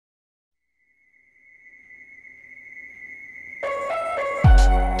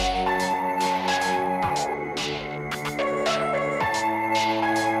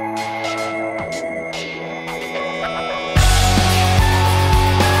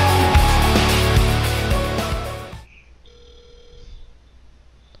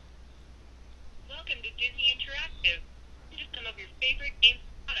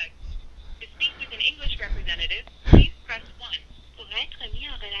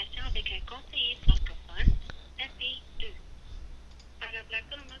que conseguir micrófono FI2. Para hablar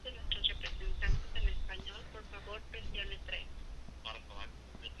con uno de nuestros representantes en español, por favor, presione 3.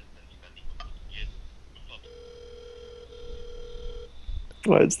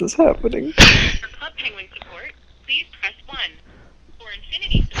 Why is this happening? For Club Penguin support, please press 1. For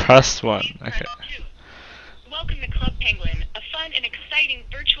Infinity support, Press 1. please Okay. press 2. Welcome to Club Penguin, a fun and exciting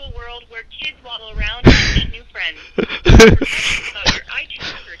virtual world where kids waddle around and meet new friends. For questions about your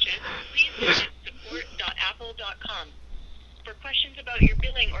iTunes purchase, please visit support.apple.com. For questions about your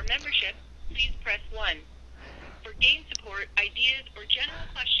billing or membership, please press 1. For game support, ideas, or general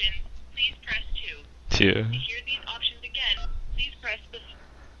questions, please press 2. 2. To hear these options again, please press the...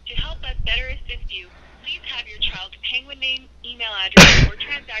 To help us better assist you, please have your child's penguin name, email address, or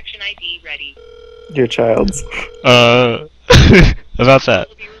transaction ID ready. Your child's. About that.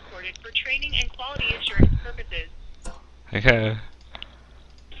 Will be recorded for training and quality assurance purposes. Okay.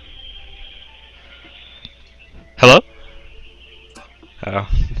 Hello? Oh,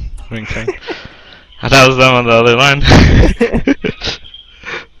 ring thing. I thought it was them on the other line.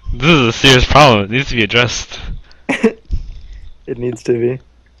 This is a serious problem. It needs to be addressed. It needs to be.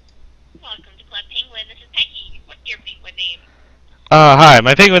 Welcome to Club Penguin. This is Peggy. What's your penguin name? Hi.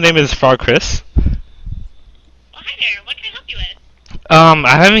 My penguin name is Frog Chris. Well, hi there. What can I help you with? I'm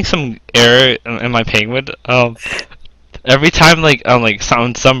having some error in my penguin. Every time,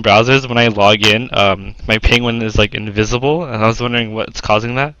 some browsers, when I log in, my penguin is like invisible, and I was wondering what's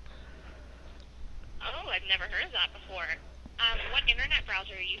causing that. Oh, I've never heard of that before. What internet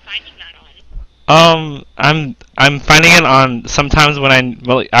browser are you finding that on? I'm finding it on sometimes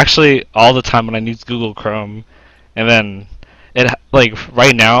actually all the time when I use Google Chrome, and then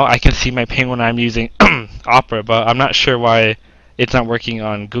right now I can see my penguin I'm using Opera, but I'm not sure why it's not working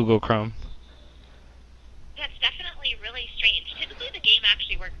on Google Chrome. That's definitely really strange. Typically, the game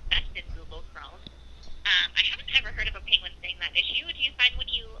actually works best in Google Chrome. I haven't ever heard of a penguin saying that issue. Do you find when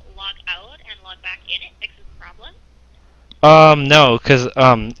you log out and log back in, it fixes the problem? No, because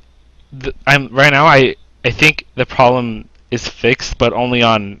right now I think the problem is fixed, but only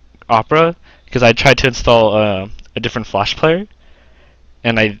on Opera, because I tried to install a different Flash player,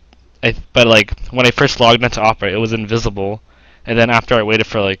 and but when I first logged into Opera, it was invisible, and then after I waited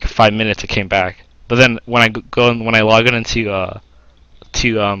for 5 minutes, it came back. But then when I log in into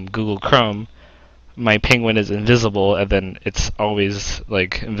Google Chrome, my penguin is invisible, and then it's always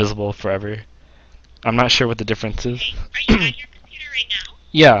invisible forever. I'm not sure what the difference is. Okay. Are you at your computer right now?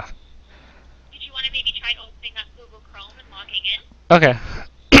 Yeah. Did you want to maybe try opening up Google Chrome and logging in? Okay.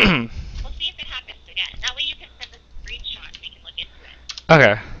 We'll see if it happens again. That way you can send us a screenshot and we can look into it.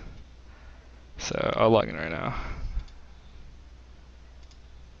 Okay. So I'll log in right now.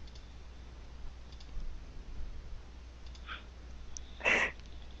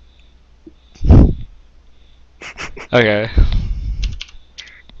 Okay.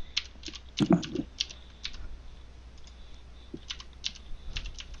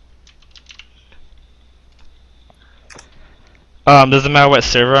 Does it matter what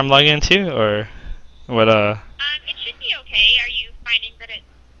server I'm logging into, or what, It should be okay. Are you finding that it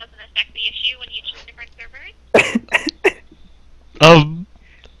doesn't affect the issue when you choose different servers?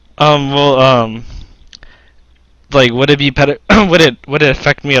 would it be better, would it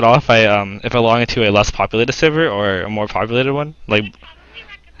affect me at all if I log into a less populated server or a more populated one? I would probably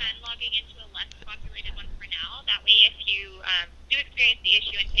recommend logging into a less populated one for now. That way if you do experience the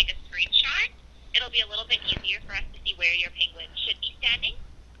issue and take a screenshot, it'll be a little bit easier for us to see where your penguin should be standing.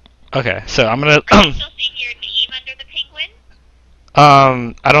 Okay, so I'm gonna Are you still seeing your name under the penguin?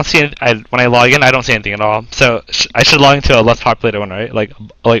 I don't see it. When I log in, I don't see anything at all. So I should log into a less populated one, right? Like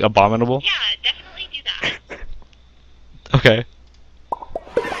Abominable. Yeah, definitely do that. Okay.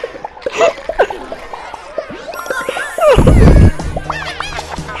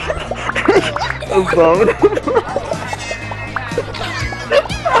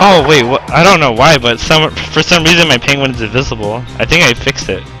 Oh wait, what? I don't know why, but for some reason my penguin is invisible. I think I fixed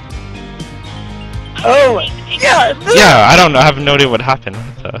it. Oh, yeah! Yeah, I don't know. I have no idea what happened.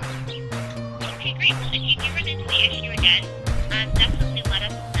 So. Okay, great. Well, if you do run into the issue again, definitely let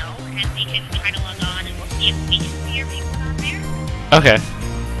us know, and we can try to log on, and we'll see if we can see your penguin on there. Okay.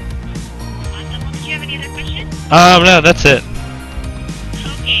 Awesome. Well, did you have any other questions? No, that's it.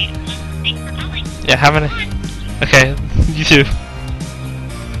 Okay. Well, thanks for calling. Yeah, have a Okay, you too.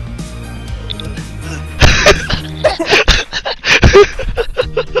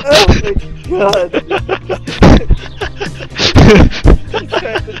 Oh my god! I'm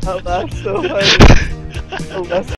trying to not laugh so hard.